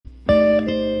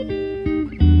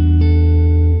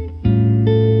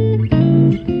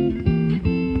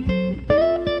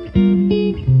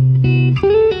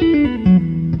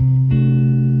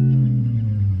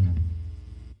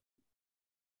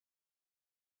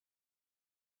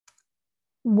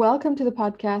Welcome to the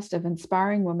podcast of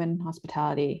Inspiring Women in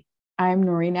Hospitality. I'm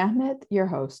Noreen Ahmed, your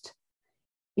host.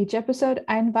 Each episode,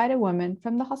 I invite a woman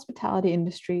from the hospitality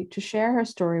industry to share her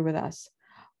story with us,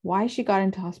 why she got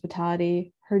into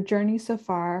hospitality, her journey so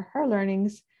far, her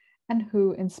learnings, and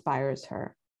who inspires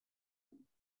her.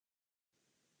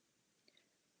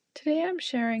 Today, I'm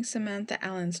sharing Samantha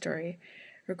Allen's story,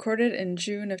 recorded in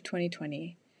June of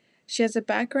 2020. She has a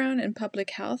background in public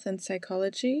health and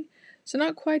psychology, so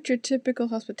not quite your typical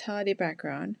hospitality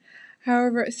background.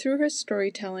 However, through her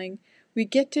storytelling, we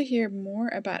get to hear more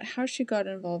about how she got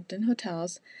involved in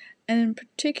hotels, and in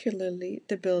particularly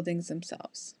the buildings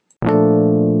themselves. All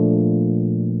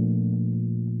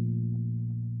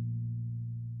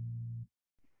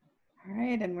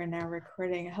right, and we're now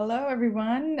recording. Hello,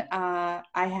 everyone. I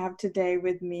have today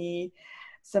with me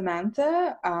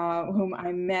Samantha, whom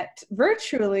I met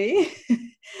virtually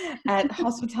at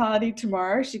Hospitality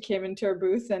Tomorrow. She came into our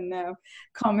booth and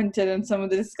commented on some of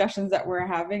the discussions that we're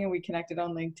having, and we connected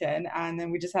on LinkedIn, and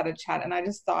then we just had a chat. And I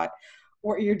just thought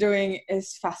what you're doing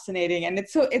is fascinating, and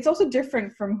it's also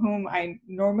different from whom I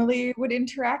normally would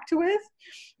interact with.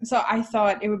 So I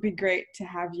thought it would be great to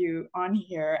have you on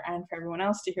here and for everyone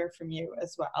else to hear from you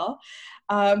as well.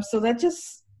 So let's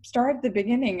just start at the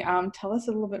beginning. Tell us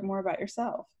a little bit more about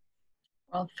yourself.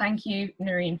 Well, thank you,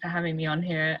 Noreen, for having me on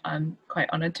here. I'm quite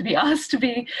honoured to be asked to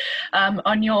be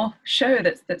on your show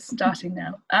that's starting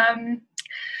now.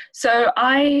 So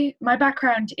my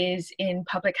background is in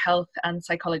public health and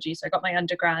psychology. So I got my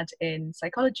undergrad in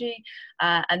psychology,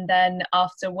 and then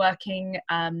after working,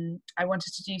 I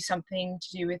wanted to do something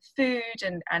to do with food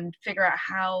and figure out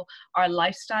how our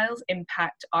lifestyles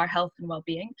impact our health and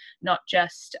well-being, not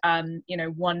just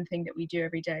one thing that we do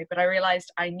every day. But I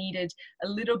realized I needed a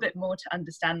little bit more to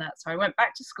understand that. So I went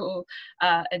back to school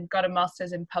and got a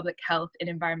master's in public health in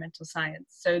environmental science.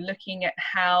 So looking at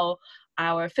how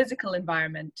our physical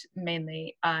environment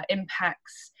mainly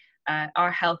impacts our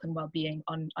health and well-being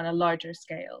on a larger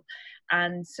scale.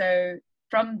 And so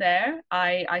from there,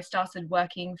 I started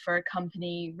working for a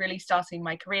company, really starting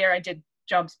my career. I did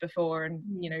jobs before and,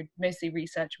 mostly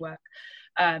research work.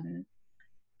 And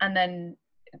then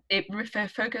it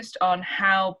focused on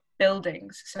how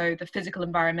buildings, so the physical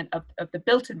environment of the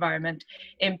built environment,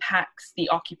 impacts the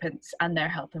occupants and their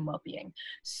health and well-being.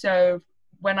 So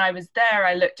when I was there,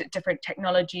 I looked at different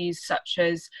technologies such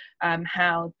as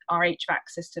how our HVAC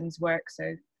systems work,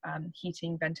 so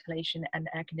heating, ventilation, and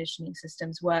air conditioning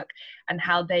systems work, and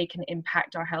how they can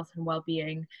impact our health and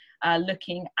well-being,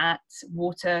 looking at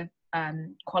water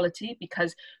quality,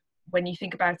 because when you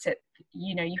think about it,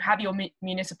 you have your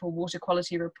municipal water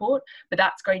quality report, but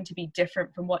that's going to be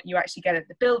different from what you actually get at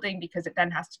the building, because it then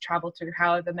has to travel through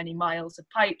however many miles of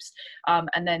pipes.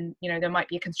 And then, there might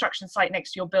be a construction site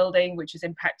next to your building, which is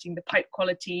impacting the pipe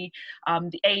quality.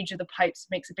 The age of the pipes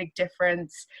makes a big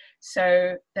difference.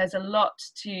 So there's a lot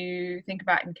to think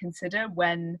about and consider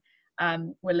when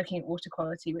we're looking at water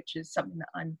quality, which is something that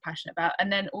I'm passionate about.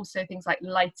 And then also things like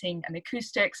lighting and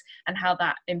acoustics and how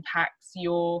that impacts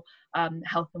your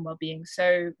health and well-being.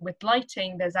 So with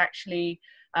lighting, there's actually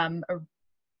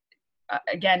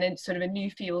again, in sort of a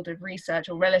new field of research,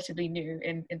 or relatively new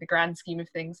in the grand scheme of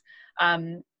things,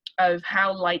 of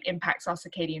how light impacts our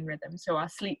circadian rhythm, so our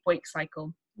sleep-wake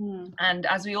cycle. And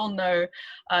as we all know,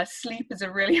 sleep is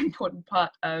a really important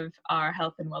part of our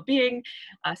health and well-being.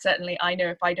 Certainly, I know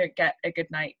if I don't get a good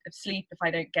night of sleep, if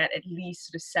I don't get at least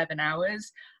sort of 7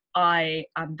 hours, I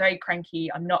am very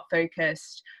cranky, I'm not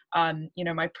focused,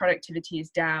 my productivity is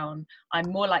down,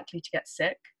 I'm more likely to get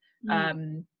sick.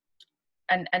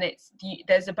 And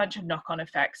there's a bunch of knock-on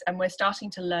effects, and we're starting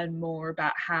to learn more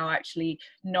about how actually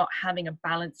not having a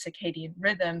balanced circadian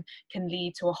rhythm can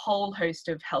lead to a whole host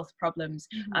of health problems,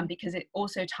 because it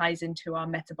also ties into our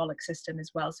metabolic system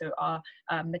as well. So our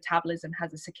metabolism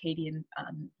has a circadian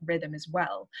rhythm as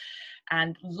well,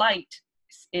 and light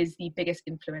is the biggest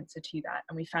influencer to that.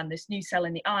 And we found this new cell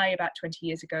in the eye about 20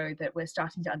 years ago that we're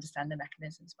starting to understand the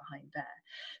mechanisms behind there.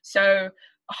 So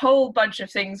a whole bunch of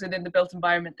things within the built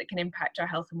environment that can impact our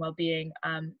health and well-being.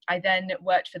 I then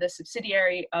worked for the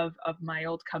subsidiary of my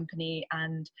old company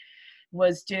and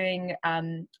was doing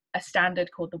a standard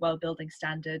called the Well Building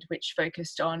Standard, which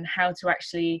focused on how to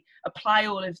actually apply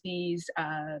all of these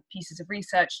pieces of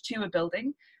research to a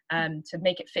building, to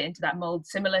make it fit into that mold,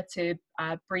 similar to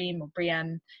BREEAM or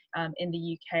BREEAM in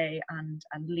the UK and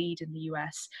LEED in the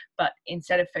US. But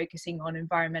instead of focusing on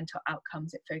environmental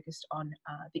outcomes, it focused on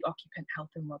the occupant health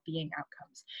and well-being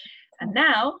outcomes. And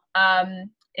now,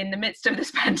 in the midst of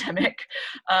this pandemic,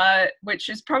 which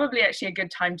is probably actually a good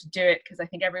time to do it, because I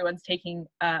think everyone's taking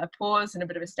a pause and a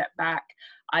bit of a step back,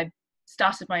 I've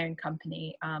started my own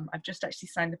company. I've just actually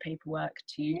signed the paperwork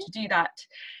to do that.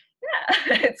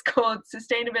 Yeah, it's called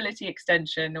Sustainability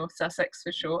Extension, or Sussex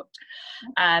for short.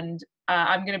 And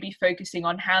I'm going to be focusing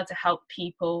on how to help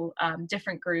people,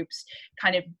 different groups,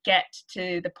 kind of get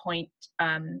to the point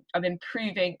of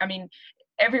improving. I mean,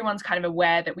 everyone's kind of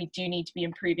aware that we do need to be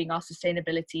improving our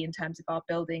sustainability in terms of our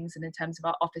buildings and in terms of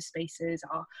our office spaces,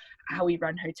 how we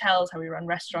run hotels, how we run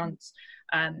restaurants,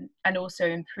 and also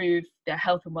improve the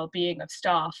health and well-being of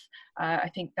staff. I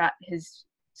think that has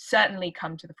certainly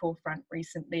come to the forefront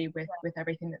recently with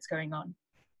everything that's going on.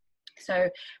 So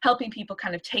helping people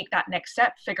kind of take that next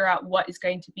step, figure out what is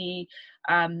going to be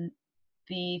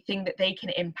the thing that they can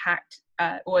impact,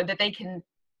 or that they can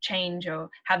change or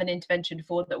have an intervention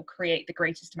for, that will create the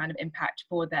greatest amount of impact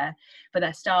for their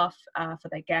staff, for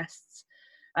their guests,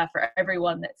 for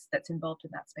everyone that's involved in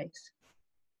that space.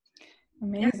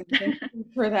 Amazing. Thank you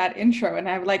for that intro. And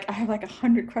I have like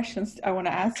 100 questions I want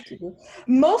to ask you,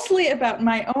 mostly about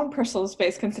my own personal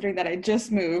space, considering that I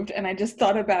just moved and I just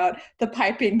thought about the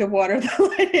piping, the water,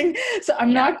 the lighting. So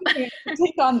I'm not going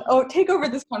to take over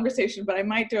this conversation, but I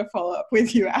might do a follow-up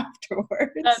with you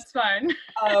afterwards. That's fine.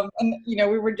 And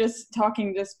we were just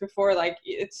talking just before, like,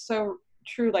 it's so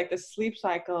true, like the sleep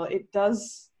cycle, it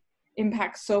does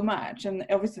impact so much. And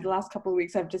obviously the last couple of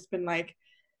weeks I've just been like,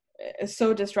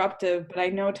 so disruptive, but I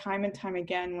know time and time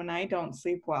again, when I don't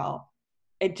sleep well,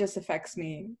 it just affects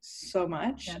me so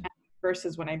much,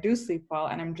 versus when I do sleep well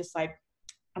and I'm just like,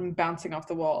 I'm bouncing off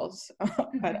the walls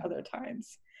at other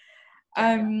times.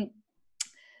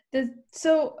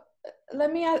 So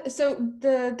let me ask, so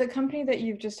the company that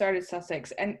you've just started,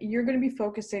 Sussex, and you're going to be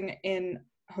focusing in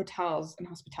hotels and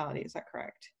hospitality, is that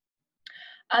correct?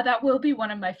 That will be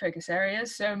one of my focus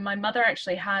areas. So my mother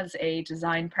actually has a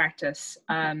design practice,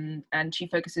 and she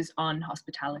focuses on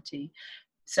hospitality.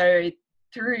 So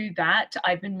through that,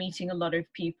 I've been meeting a lot of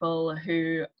people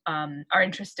who are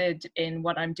interested in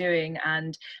what I'm doing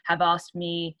and have asked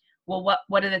me, well,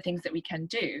 what are the things that we can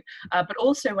do? But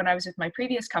also when I was with my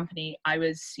previous company, I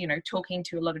was, talking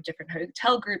to a lot of different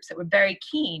hotel groups that were very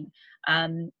keen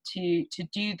to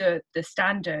do the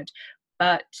standard.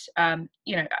 But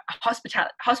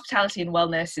hospitality and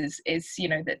wellness is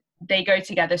that they go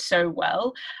together so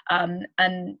well,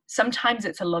 and sometimes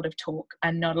it's a lot of talk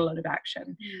and not a lot of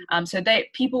action. So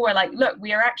people were like, look,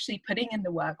 we are actually putting in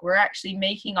the work, we're actually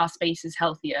making our spaces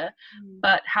healthier,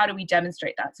 but how do we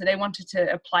demonstrate that? So they wanted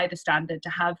to apply the standard to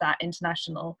have that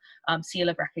international seal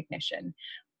of recognition,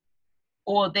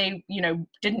 or they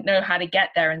didn't know how to get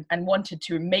there and wanted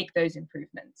to make those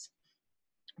improvements.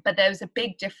 But there was a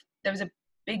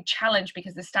big challenge,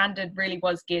 because the standard really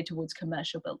was geared towards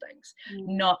commercial buildings,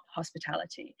 not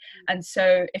hospitality. And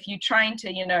so if you're trying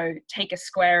to, take a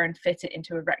square and fit it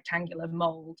into a rectangular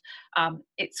mold,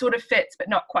 it sort of fits, but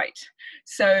not quite.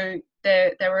 So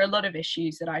there were a lot of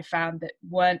issues that I found that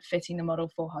weren't fitting the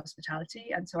model for hospitality.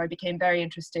 And so I became very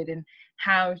interested in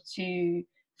how to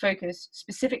focus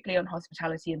specifically on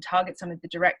hospitality and target some of the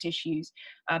direct issues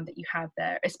that you have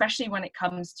there, especially when it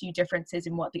comes to differences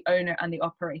in what the owner and the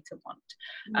operator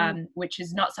want, which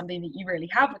is not something that you really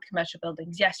have with commercial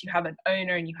buildings. Yes, you have an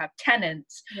owner and you have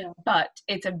tenants, but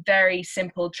it's a very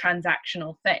simple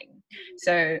transactional thing.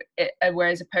 So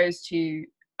whereas opposed to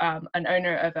an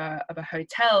owner of a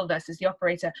hotel versus the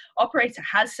operator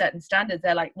has certain standards.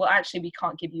 They're like, well, actually, we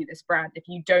can't give you this brand if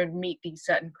you don't meet these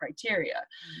certain criteria.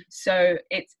 So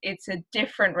it's a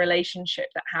different relationship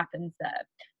that happens there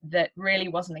that really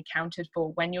wasn't accounted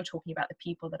for when you're talking about the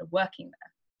people that are working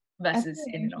there versus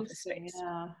in an office space.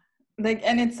 Yeah. Like,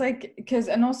 and it's like,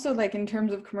 and also like in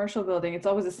terms of commercial building, it's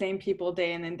always the same people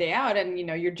day in and day out, and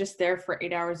you're just there for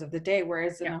 8 hours of the day,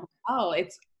 whereas in a hotel,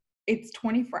 it's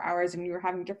 24 hours and you're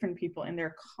having different people in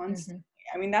there constantly.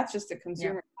 I mean, that's just the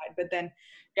consumer side, but then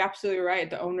you're absolutely right.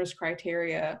 The owner's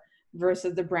criteria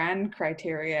versus the brand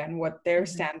criteria and what their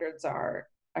standards are.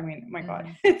 I mean, my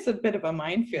God, it's a bit of a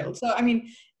minefield. So, I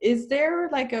mean, is there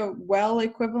like a well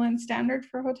equivalent standard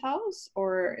for hotels,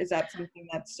 or is that something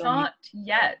that's still not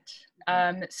yet?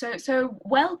 So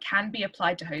well can be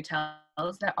applied to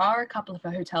hotels. There are a couple of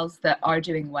hotels that are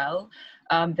doing well.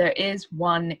 There is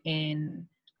one in,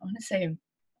 I want to say,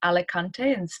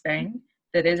 Alicante in Spain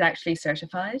that is actually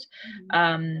certified.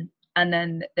 And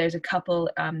then there's a couple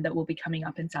that will be coming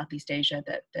up in Southeast Asia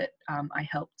that I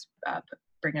helped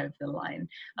bring over the line.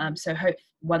 So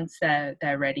once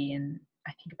they're ready in,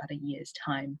 I think, about a year's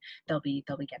time, they'll be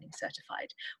getting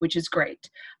certified, which is great.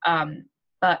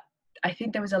 But I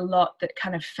think there was a lot that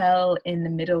kind of fell in the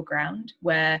middle ground,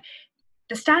 where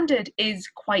the standard is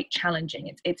quite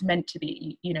challenging. It's meant to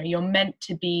be, you know, you're meant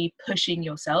to be pushing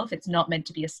yourself. It's not meant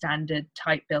to be a standard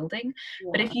type building. Yeah.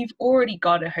 But if you've already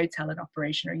got a hotel in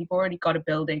operation, or you've already got a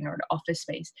building or an office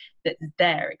space that's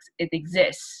there, it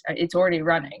exists, it's already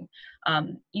running,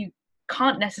 you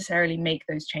can't necessarily make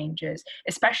those changes,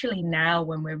 especially now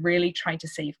when we're really trying to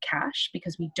save cash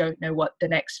because we don't know what the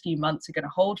next few months are going to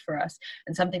hold for us.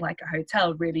 And something like a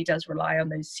hotel really does rely on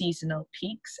those seasonal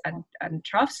peaks and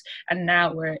troughs. And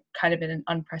now we're kind of in an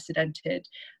unprecedented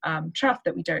trough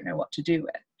that we don't know what to do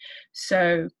with.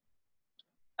 So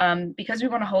because we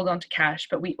want to hold on to cash,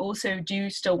 but we also do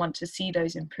still want to see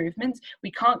those improvements,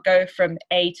 we can't go from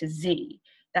A to Z.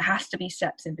 There has to be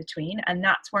steps in between, and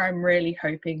that's where I'm really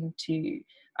hoping to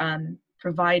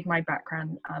provide my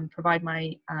background, provide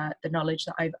my the knowledge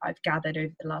that I've gathered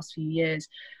over the last few years,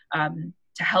 to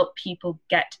help people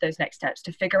get to those next steps,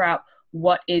 to figure out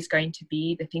what is going to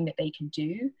be the thing that they can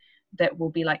do that will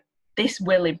be like, this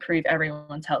will improve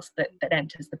everyone's health that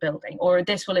enters the building, or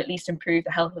this will at least improve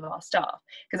the health of our staff.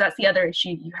 Because that's the other issue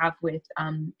you have with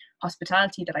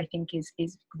hospitality that I think is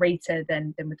greater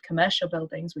than with commercial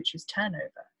buildings, which is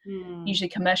turnover. Usually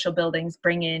commercial buildings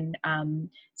bring in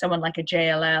someone like a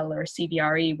JLL or a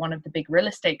CBRE, one of the big real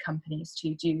estate companies,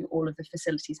 to do all of the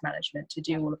facilities management, to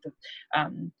do all of the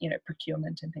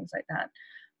procurement and things like that.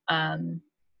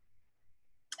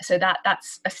 So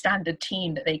that's a standard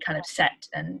team that they kind of set.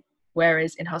 And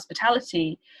whereas in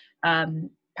hospitality,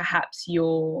 perhaps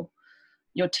your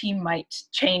team might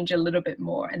change a little bit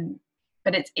more,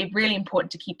 but it's really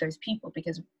important to keep those people,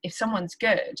 because if someone's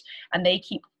good and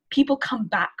people come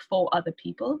back for other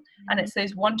people, and it's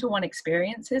those one-to-one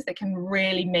experiences that can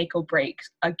really make or break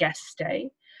a guest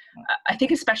stay. I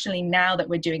think especially now that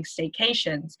we're doing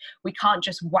staycations, we can't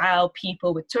just wow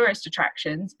people with tourist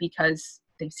attractions because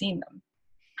they've seen them.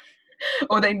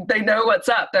 Or they know what's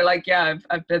up. They're like, yeah,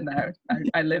 I've been there.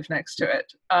 I live next to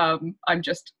it. I'm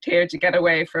just here to get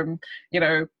away from,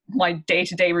 my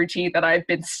day-to-day routine that I've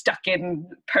been stuck in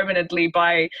permanently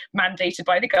mandated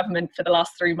by the government for the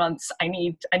last 3 months. I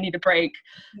need a break.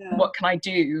 Yeah. What can I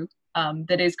do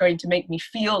that is going to make me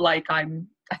feel like I'm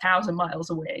 1,000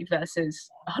 miles away versus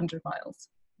 100 miles?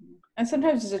 And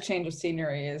sometimes just a change of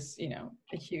scenery is,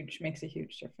 makes a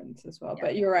huge difference as well. Yeah.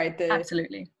 But you're right.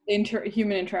 Absolutely.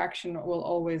 Human interaction will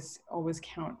always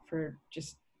count for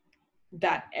just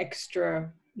that extra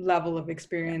level of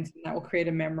experience, and that will create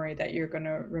a memory that you're going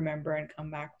to remember and come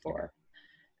back for.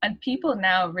 And people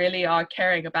now really are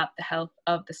caring about the health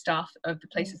of the staff of the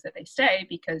places that they stay,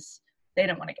 because they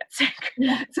don't want to get sick.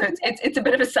 Yeah. So it's a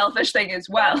bit of a selfish thing as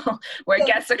well, where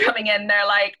guests are coming in, they're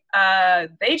like,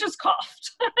 they just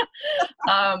coughed.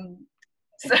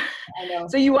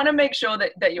 So you want to make sure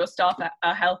that your staff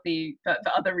are healthy for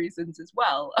other reasons as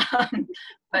well.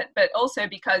 But also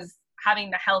because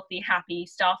having the healthy, happy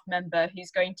staff member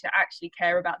who's going to actually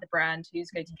care about the brand,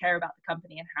 who's going to care about the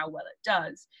company and how well it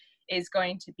does, is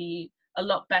going to be a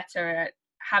lot better at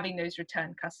having those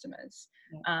return customers.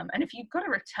 And if you've got a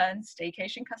return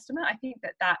staycation customer, I think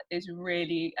that is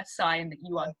really a sign that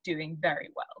you are doing very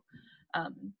well.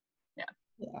 Yeah.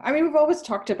 I mean, we've always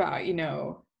talked about,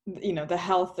 the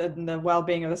health and the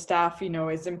well-being of the staff,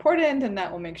 is important, and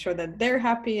that will make sure that they're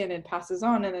happy and it passes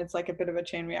on, and it's like a bit of a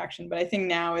chain reaction. But I think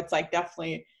now it's like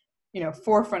definitely,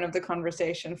 forefront of the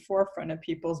conversation, forefront of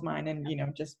people's mind, and,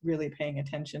 just really paying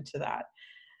attention to that.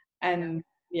 And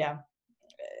yeah.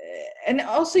 And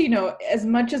also, as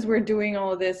much as we're doing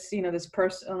all of this, this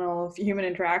personal human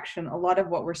interaction, a lot of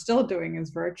what we're still doing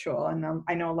is virtual. And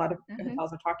I know a lot of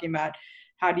hotels are talking about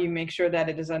how do you make sure that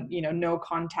it is a, no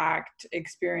contact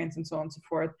experience and so on and so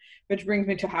forth, which brings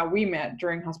me to how we met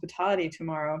during hospitality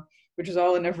tomorrow, which is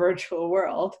all in a virtual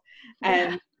world.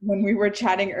 And when we were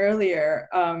chatting earlier,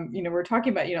 we're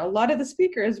talking about, a lot of the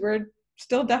speakers were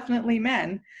still definitely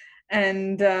men.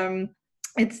 And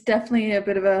it's definitely a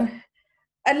bit of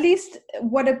at least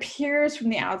what appears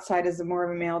from the outside is more of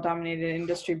a male-dominated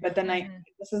industry. But then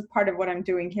this is part of what I'm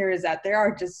doing here, is that there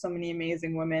are just so many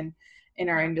amazing women in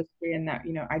our industry, and that,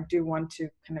 I do want to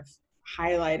kind of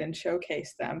highlight and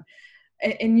showcase them.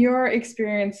 In your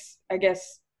experience, I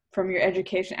guess, from your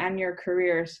education and your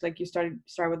careers, like you started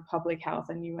with public health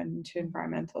and you went into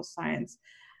environmental science,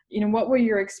 what were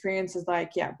your experiences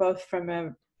like? Yeah, both from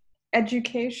a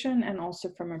education and also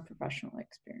from a professional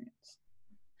experience.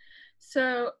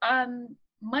 So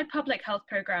my public health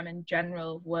program in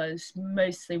general was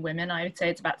mostly women. I would say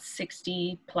it's about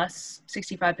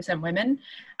 65% women.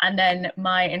 And then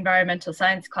my environmental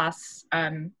science class,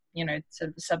 sort of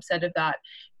a subset of that,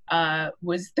 there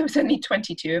was only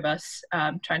 22 of us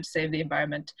trying to save the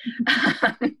environment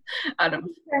out of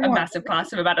a massive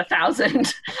class of about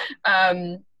 1,000.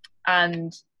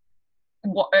 And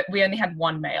we only had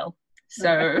one male,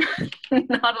 so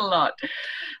not a lot.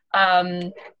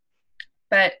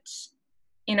 But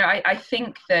I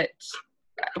think that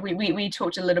we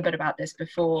talked a little bit about this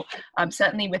before.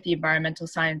 Certainly with the environmental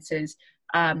sciences,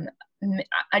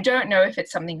 I don't know if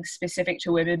it's something specific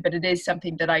to women, but it is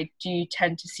something that I do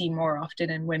tend to see more often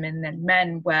in women than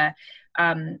men, where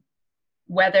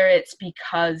whether it's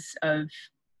because of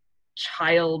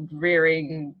child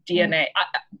rearing, DNA,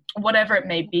 whatever it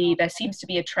may be, there seems to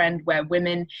be a trend where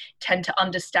women tend to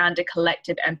understand a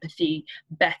collective empathy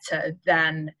better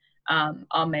than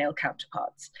our male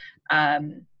counterparts.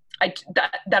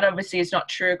 That obviously is not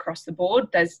true across the board.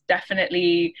 There's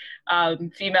definitely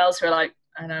females who are like,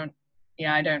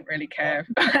 I don't really care.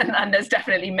 And there's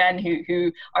definitely men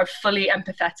who are fully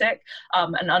empathetic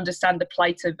and understand the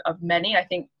plight of many. I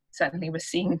think certainly we're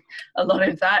seeing a lot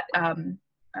of that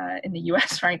in the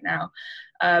US right now.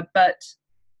 But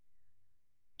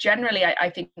generally, I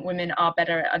think women are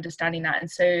better at understanding that.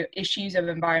 And so issues of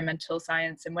environmental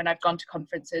science, and when I've gone to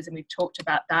conferences and we've talked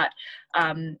about that,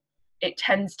 it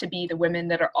tends to be the women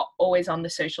that are always on the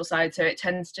social side. So it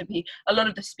tends to be a lot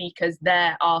of the speakers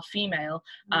there are female,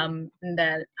 and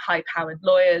they're high-powered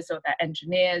lawyers or they're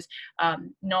engineers,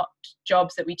 not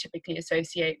jobs that we typically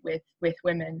associate with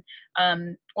women.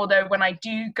 Although when I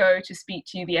do go to speak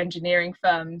to the engineering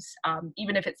firms,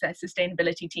 even if it's their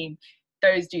sustainability team,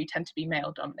 those do tend to be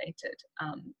male dominated.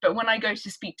 But when I go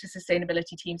to speak to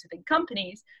sustainability teams within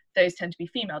companies, those tend to be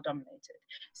female dominated.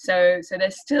 So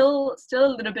there's still a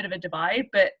little bit of a divide,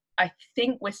 but I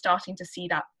think we're starting to see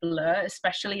that blur,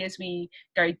 especially as we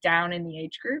go down in the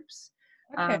age groups.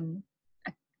 Okay.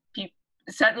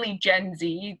 Certainly Gen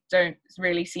Z don't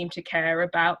really seem to care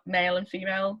about male and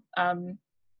female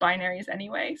binaries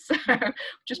anyway, so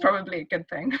which is probably a good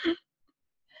thing.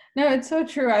 No, it's so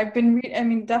true. I've been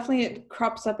definitely it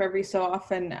crops up every so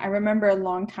often. I remember a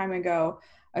long time ago,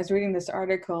 I was reading this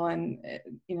article and,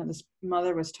 this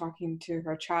mother was talking to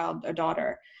her child, a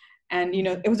daughter. And,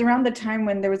 it was around the time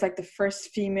when there was like the first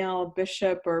female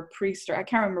bishop or priest, or I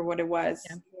can't remember what it was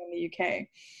in the UK.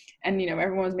 And,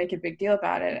 everyone was making a big deal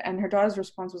about it. And her daughter's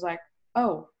response was like,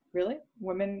 oh, really?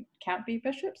 Women can't be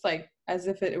bishops? Like, as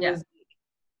if it was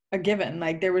a given.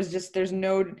 Like there's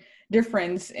no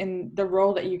difference in the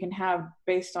role that you can have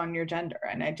based on your gender.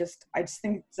 And I just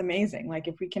think it's amazing. Like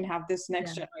if we can have this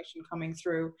next generation coming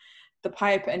through the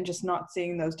pipe and just not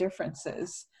seeing those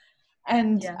differences.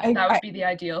 And that would be the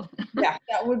ideal. Yeah,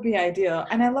 that would be ideal.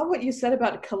 And I love what you said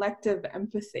about collective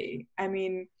empathy. I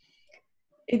mean,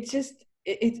 it's just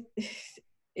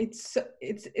it's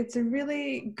a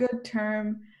really good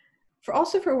term for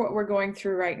what we're going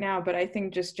through right now. But I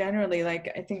think just generally,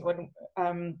 like I think when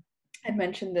I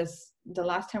mentioned this the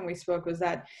last time we spoke, was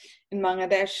that in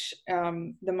Bangladesh,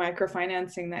 the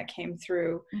microfinancing that came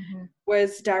through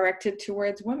was directed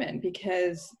towards women,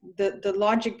 because the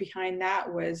logic behind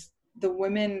that was the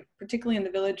women, particularly in the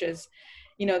villages,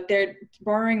 they're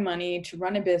borrowing money to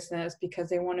run a business because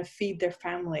they want to feed their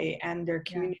family and their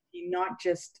community, not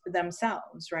just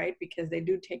themselves, right? Because they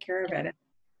do take care of it.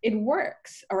 It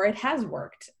works, or it has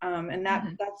worked, and that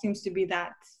seems to be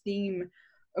that theme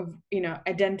of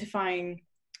identifying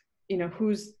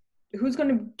who's going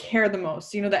to care the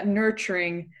most, that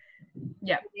nurturing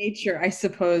nature, I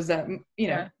suppose, that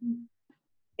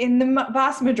in the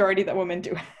vast majority that women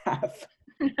do have.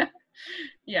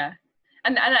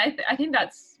 And I think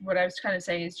that's what I was kind of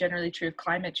saying is generally true of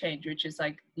climate change, which is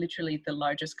like literally the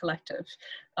largest collective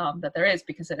that there is,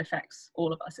 because it affects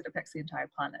all of us. It affects the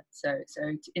entire planet. So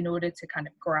in order to kind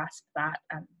of grasp that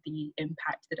and the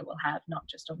impact that it will have, not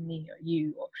just on me or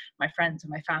you or my friends or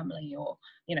my family or,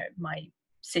 my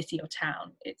city or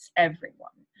town, it's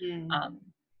everyone.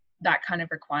 That kind of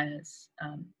requires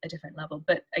a different level.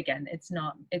 But again, it's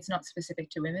not specific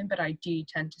to women, but I do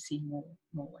tend to see more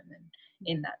women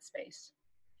in that space.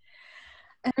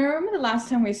 And I remember the last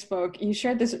time we spoke, you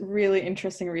shared this really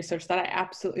interesting research that I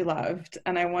absolutely loved,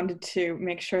 and I wanted to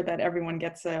make sure that everyone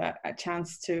gets a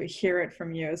chance to hear it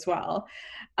from you as well.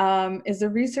 Is the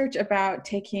research about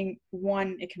taking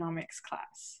one economics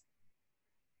class?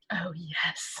 Oh,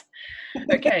 yes.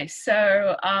 Okay,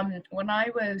 so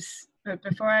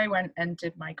before I went and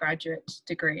did my graduate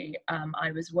degree,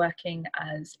 I was working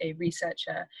as a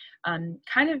researcher,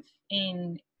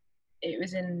 it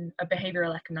was in a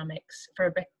behavioral economics,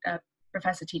 for a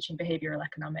professor teaching behavioral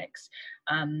economics.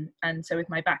 And so with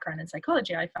my background in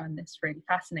psychology, I found this really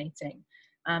fascinating.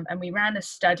 And we ran a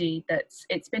study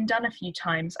it's been done a few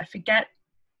times. I forget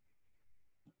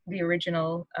the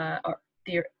original or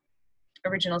the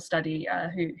original study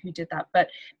who did that. But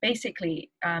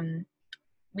basically,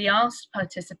 we asked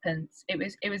participants. It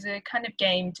was a kind of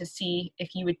game to see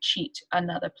if you would cheat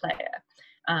another player.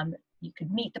 You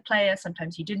could meet the player.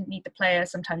 Sometimes you didn't meet the player.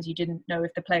 Sometimes you didn't know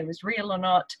if the player was real or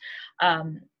not.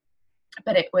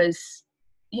 But it was,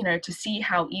 you know, to see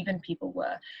how even people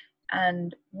were.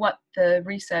 And what the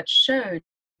research showed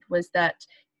was that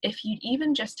if you'd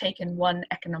even just taken one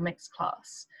economics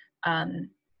class,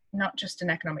 not just an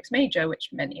economics major, which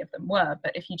many of them were,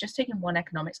 but if you just taken one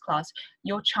economics class,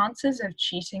 your chances of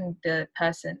cheating the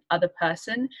other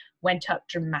person went up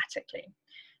dramatically.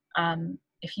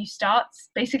 If you start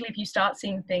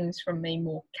seeing things from a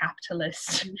more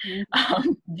capitalist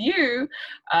view,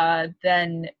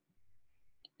 then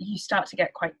you start to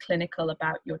get quite clinical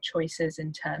about your choices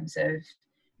in terms of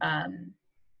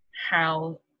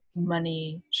how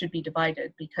money should be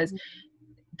divided, because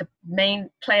the main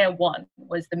player one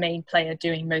was the main player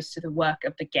doing most of the work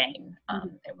of the game.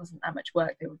 There wasn't that much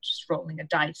work. They were just rolling a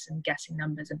dice and guessing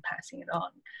numbers and passing it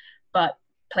on. But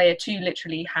player two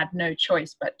literally had no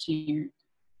choice but to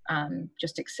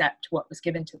just accept what was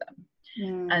given to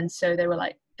them. And so they were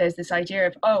like, there's this idea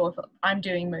of, oh, if I'm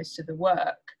doing most of the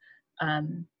work,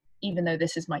 even though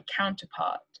this is my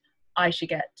counterpart, I should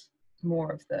get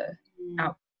more of the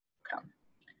outcome.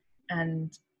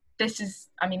 And this is,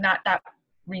 I mean, that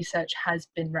research has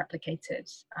been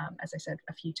replicated, as I said,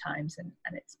 a few times, and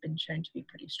it's been shown to be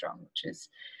pretty strong, which is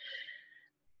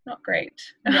not great.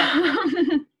 Yeah.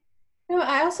 No,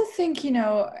 I also think, you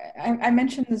know, I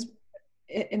mentioned this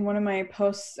in one of my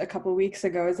posts a couple of weeks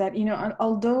ago, is that, you know,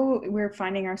 although we're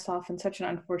finding ourselves in such an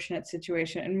unfortunate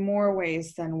situation in more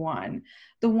ways than one,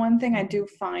 the one thing I do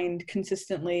find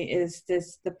consistently is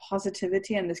the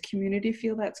positivity and this community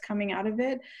feel that's coming out of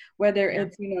it, whether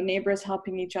it's, you know, neighbors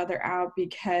helping each other out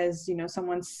because, you know,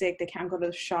 someone's sick, they can't go to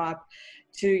the shop,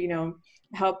 to, you know,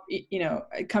 help, you know,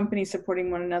 companies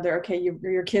supporting one another. Okay,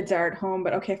 your kids are at home,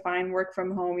 but okay, fine, work from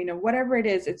home, you know, whatever it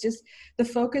is. It's just, the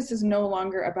focus is no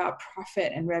longer about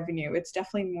profit and revenue. It's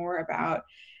definitely more about,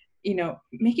 you know,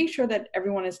 making sure that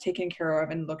everyone is taken care of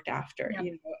and looked after,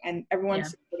 you know, and everyone's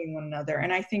supporting one another.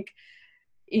 And I think,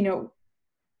 you know,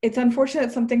 it's unfortunate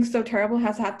that something so terrible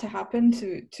has had to happen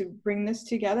to bring this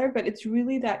together, but it's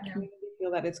really that community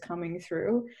feel that it's coming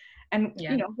through. And,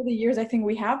 you know, over the years, I think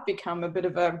we have become a bit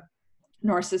of a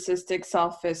narcissistic,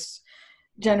 selfish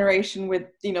generation with,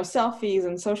 you know, selfies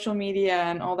and social media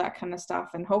and all that kind of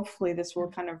stuff. And hopefully this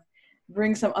will kind of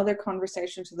bring some other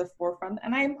conversation to the forefront.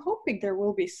 And I'm hoping there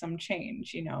will be some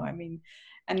change, you know, I mean,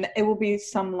 and it will be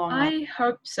some long I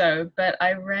hope so, but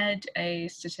I read a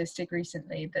statistic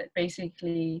recently that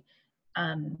basically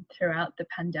throughout the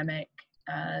pandemic,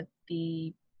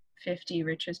 the 50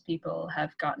 richest people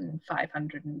have gotten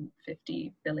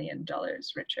 $550 billion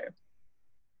richer.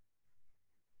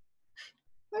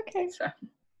 Okay. So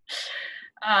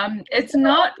it's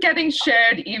not getting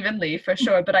shared evenly for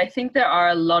sure, but I think there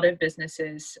are a lot of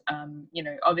businesses, you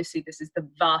know, obviously this is the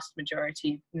vast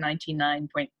majority,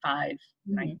 99.5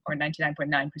 or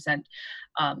 99.9%,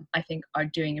 I think are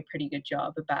doing a pretty good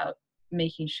job about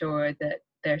making sure that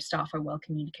their staff are well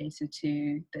communicated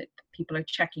to, that people are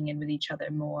checking in with each other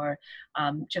more,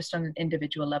 just on an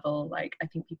individual level. Like, I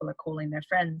think people are calling their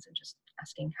friends and just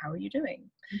asking, how are you doing?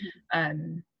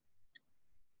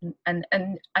 And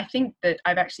I think that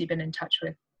I've actually been in touch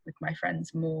with my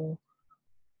friends more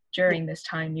during this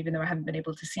time, even though I haven't been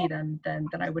able to see them, than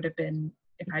I would have been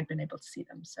if I'd been able to see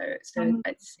them. So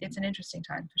it's an interesting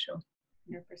time for sure.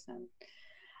 100%.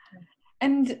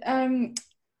 And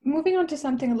moving on to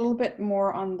something a little bit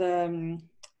more on the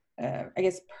I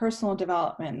guess personal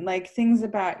development, like things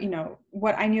about, you know,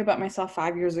 what I knew about myself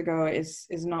 5 years ago is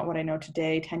not what I know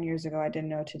today. 10 years ago I didn't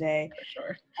know today. For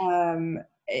sure.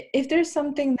 If there's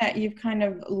something that you've kind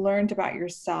of learned about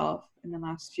yourself in the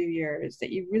last few years that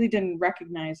you really didn't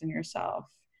recognize in yourself,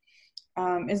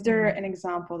 is there an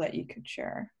example that you could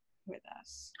share with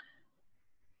us?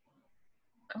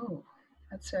 Oh,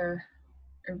 that's a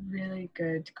really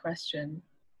good question.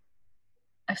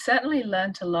 I've certainly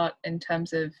learned a lot in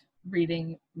terms of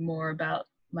reading more about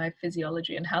my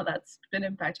physiology and how that's been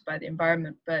impacted by the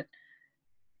environment, but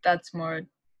that's more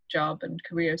job and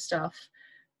career stuff.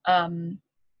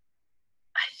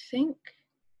 I think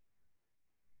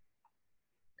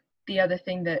the other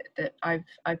thing that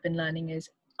I've been learning is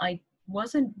I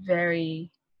wasn't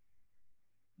very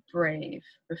brave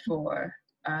before,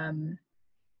 and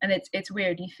it's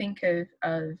weird. You think of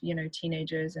you know,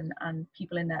 teenagers and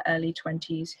people in their early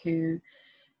 20s who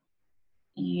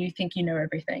you think you know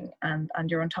everything and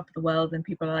you're on top of the world, and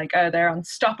people are like, oh, they're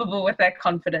unstoppable with their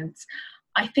confidence.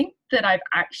 I think that I've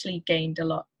actually gained a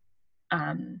lot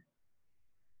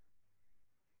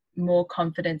more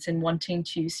confidence in wanting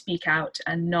to speak out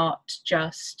and not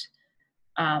just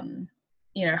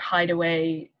hide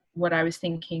away what I was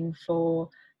thinking for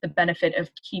the benefit of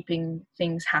keeping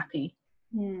things happy.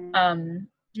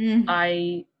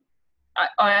 I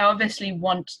obviously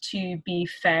want to be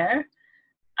fair,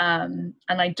 and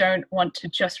I don't want to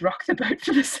just rock the boat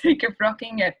for the sake of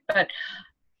rocking it, but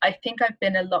I think I've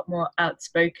been a lot more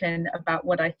outspoken about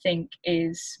what I think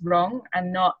is wrong,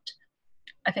 and not,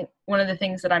 I think one of the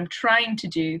things that I'm trying to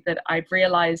do that I've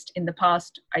realized in the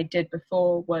past I did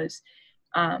before was,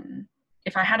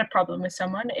 if I had a problem with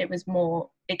someone,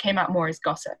 it came out more as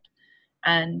gossip.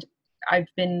 And I've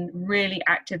been really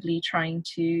actively trying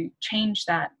to change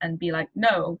that and be like,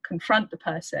 no, confront the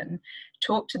person,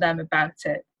 talk to them about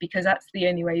it, because that's the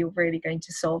only way you're really going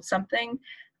to solve something.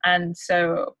 And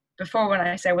so before, when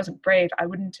I say I wasn't brave, I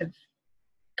wouldn't have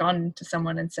gone to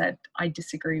someone and said, I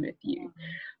disagree with you.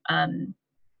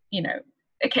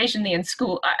 Occasionally in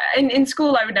school, in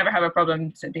school, I would never have a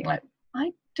problem being like,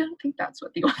 I don't think that's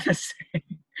what the author's saying.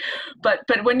 But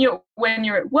when you're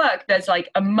at work, there's like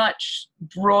a much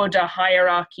broader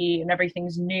hierarchy and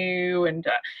everything's new. And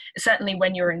certainly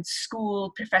when you're in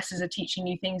school, professors are teaching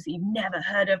you things that you've never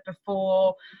heard of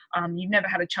before. You've never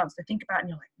had a chance to think about, and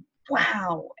you're like,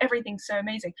 wow, everything's so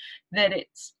amazing, that it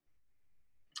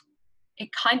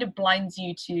kind of blinds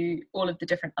you to all of the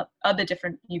different other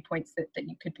different viewpoints that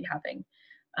you could be having.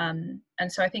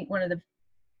 And so I think one of the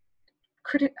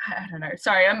I don't know.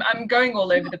 Sorry, I'm going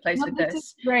all over the place with this.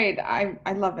 Is great. I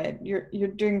love it. You're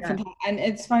doing fantastic. And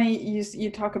it's funny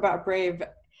you talk about brave,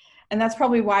 and that's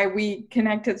probably why we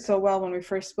connected so well when we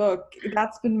first spoke.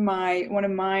 That's been one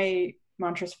of my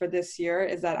mantras for this year,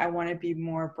 is that I want to be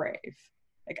more brave.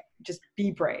 Like, just be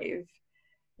brave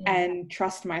and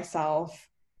trust myself,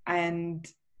 and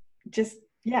just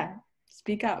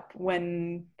speak up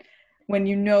when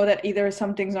you know that either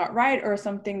something's not right or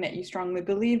something that you strongly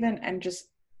believe in, and just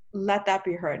let that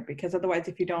be heard, because otherwise,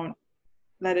 if you don't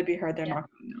let it be heard, they're not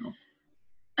going to know.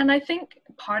 And I think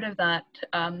part of that,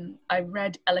 I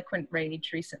read Eloquent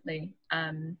Rage recently.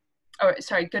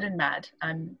 Good and Mad.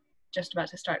 I'm just about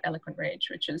to start Eloquent Rage,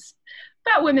 which is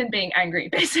about women being angry,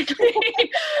 basically.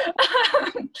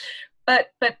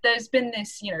 But there's been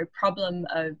this, problem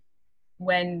of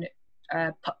when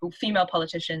female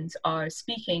politicians are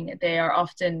speaking, they are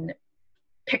often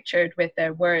pictured with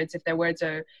their words. If their words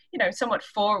are, somewhat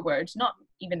forward, not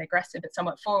even aggressive, but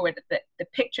somewhat forward, the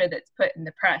picture that's put in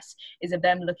the press is of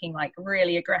them looking like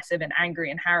really aggressive and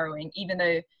angry and harrowing, even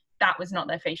though that was not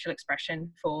their facial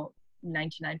expression for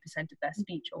 99% of their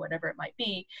speech or whatever it might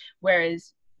be.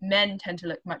 Whereas men tend to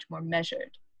look much more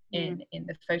measured in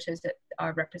the photos that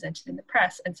are represented in the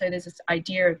press. And so there's this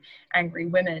idea of angry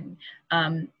women.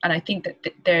 And I think that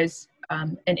there's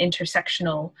an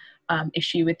intersectional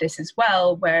issue with this as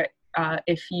well, where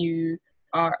if you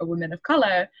are a woman of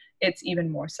color, it's even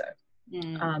more so.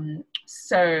 And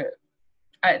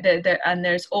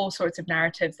there's all sorts of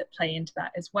narratives that play into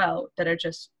that as well that are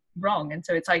just wrong. And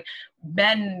so it's like,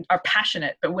 men are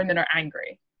passionate, but women are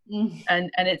angry. And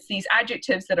it's these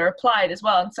adjectives that are applied as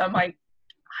well. And so I'm like,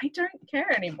 I don't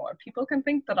care anymore. People can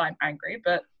think that I'm angry,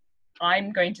 but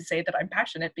I'm going to say that I'm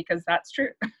passionate because that's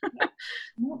true.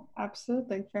 No,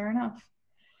 absolutely. Fair enough.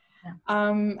 Yeah.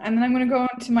 And then I'm going to go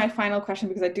on to my final question,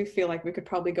 because I do feel like we could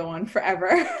probably go on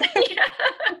forever.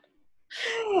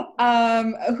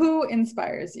 Who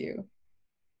inspires you?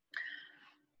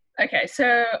 Okay,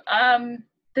 so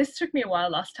this took me a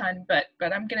while last time, but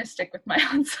I'm going to stick with my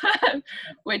answer,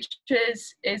 which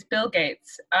is Bill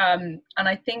Gates. And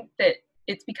I think that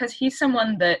it's because he's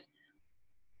someone that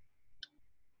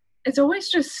is always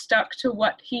just stuck to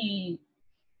what he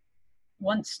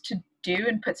wants to do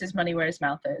and puts his money where his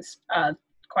mouth is,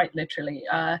 quite literally.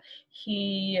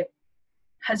 He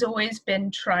has always been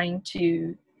trying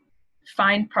to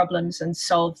find problems and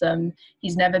solve them.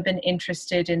 He's never been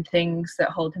interested in things that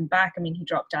hold him back. I mean, he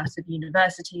dropped out of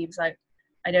university. He was like,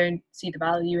 I don't see the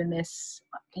value in this.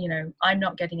 I'm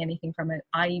not getting anything from it.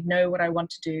 I know what I want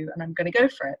to do and I'm going to go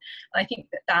for it. And I think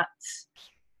that that's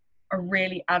a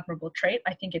really admirable trait.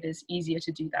 I think it is easier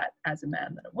to do that as a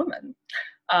man than a woman.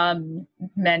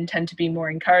 Men tend to be more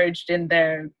encouraged in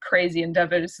their crazy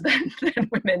endeavors than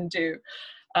women do.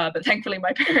 But thankfully,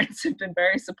 my parents have been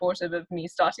very supportive of me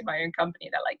starting my own company.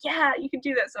 They're like, yeah, you can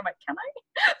do this. I'm like, can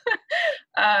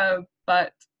I?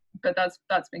 But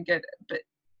that's been good. But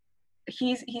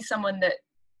he's someone that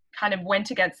kind of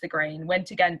went against the grain,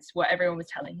 went against what everyone was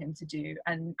telling him to do,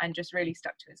 and just really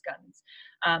stuck to his guns.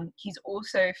 He's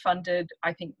also funded,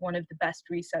 I think, one of the best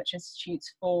research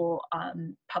institutes for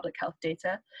public health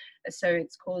data. So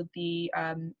it's called the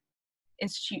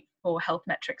Institute for Health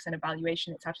Metrics and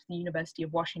Evaluation. It's out of the University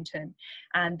of Washington,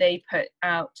 and they put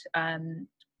out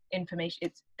information.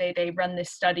 They run this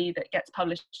study that gets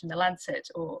published in the Lancet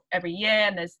or every year,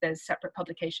 and there's separate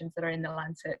publications that are in the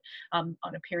Lancet on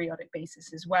a periodic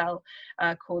basis as well,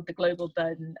 called the Global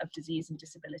Burden of Disease and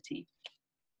Disability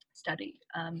study,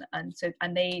 and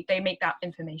they make that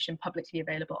information publicly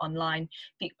available online.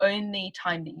 The only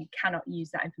time that you cannot use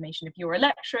that information, if you're a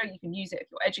lecturer, you can use it. If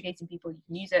you're educating people, you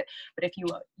can use it. But if you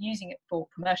are using it for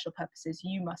commercial purposes,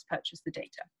 you must purchase the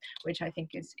data, which I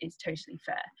think is totally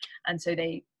fair. And so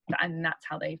that's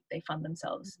how they fund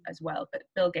themselves as well. But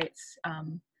Bill Gates,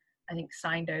 I think,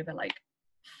 signed over like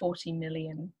 40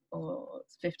 million or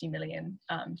 50 million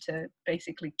to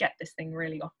basically get this thing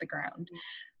really off the ground.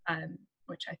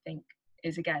 Which I think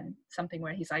is, again, something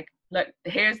where he's like, look,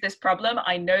 here's this problem.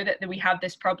 I know that we have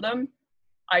this problem.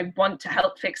 I want to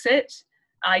help fix it.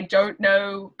 I don't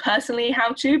know personally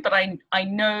how to, but I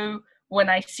know when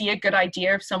I see a good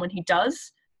idea of someone who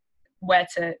does, where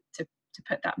to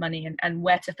put that money and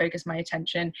where to focus my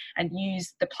attention, and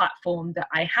use the platform that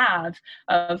I have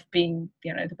of being,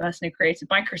 the person who created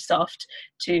Microsoft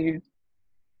to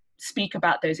speak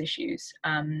about those issues.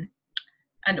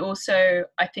 And also,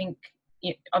 I think,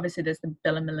 obviously there's the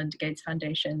Bill and Melinda Gates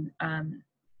Foundation, and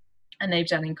they've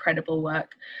done incredible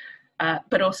work,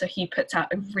 but also he puts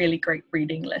out a really great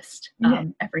reading list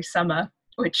every summer,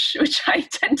 which I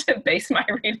tend to base my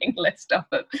reading list off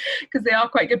of, because they are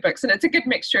quite good books, and it's a good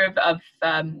mixture of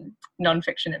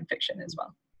non-fiction and fiction as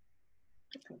well.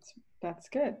 That's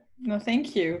good. No,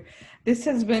 thank you. This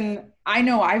has been, I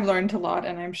know I've learned a lot,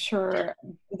 and I'm sure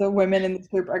the women in this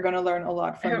group are going to learn a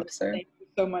lot from this. So. Thank you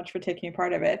so much for taking a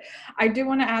part of it. I do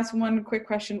want to ask one quick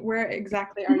question. Where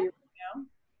exactly are you right now?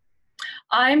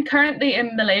 I'm currently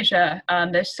in Malaysia.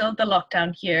 There's still the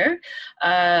lockdown here.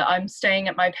 I'm staying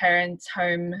at my parents'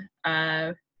 home,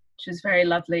 which is very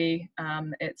lovely.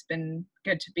 It's been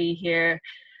good to be here.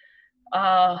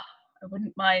 I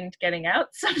wouldn't mind getting out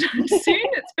sometime soon.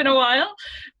 It's been a while,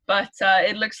 but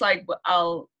it looks like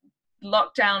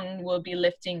lockdown will be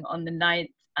lifting on the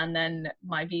 9th, and then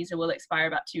my visa will expire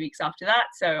about 2 weeks after that.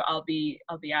 So I'll be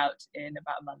out in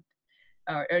about a month,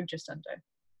 or just under.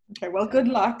 Okay, well, good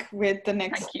luck with the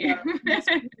next. Thank you. Next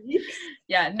weeks.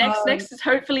 Yeah, next is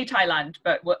hopefully Thailand,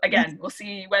 but we'll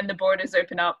see when the borders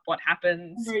open up, what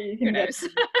happens. Who knows?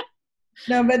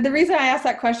 No, but the reason I asked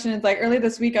that question is, like, earlier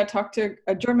this week I talked to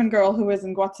a German girl who was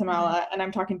in Guatemala, and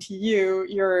I'm talking to you.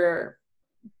 You're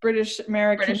British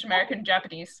American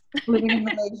Japanese living in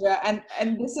Malaysia,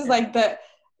 and this is like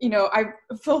I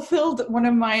fulfilled one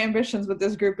of my ambitions with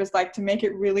this group, is like to make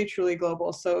it really truly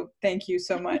global. So thank you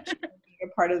so much for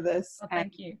being a part of this. Well,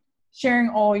 thank you. Sharing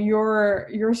all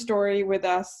your story with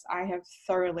us. I have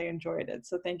thoroughly enjoyed it.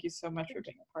 So thank you so much for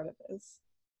being a part of this.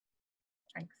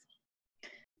 Thanks.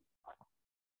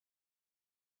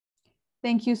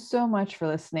 Thank you so much for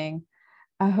listening.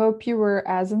 I hope you were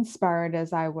as inspired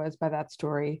as I was by that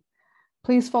story.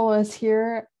 Please follow us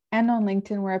here and on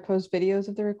LinkedIn, where I post videos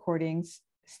of the recordings.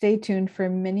 Stay tuned for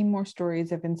many more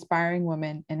stories of inspiring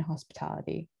women in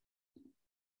hospitality.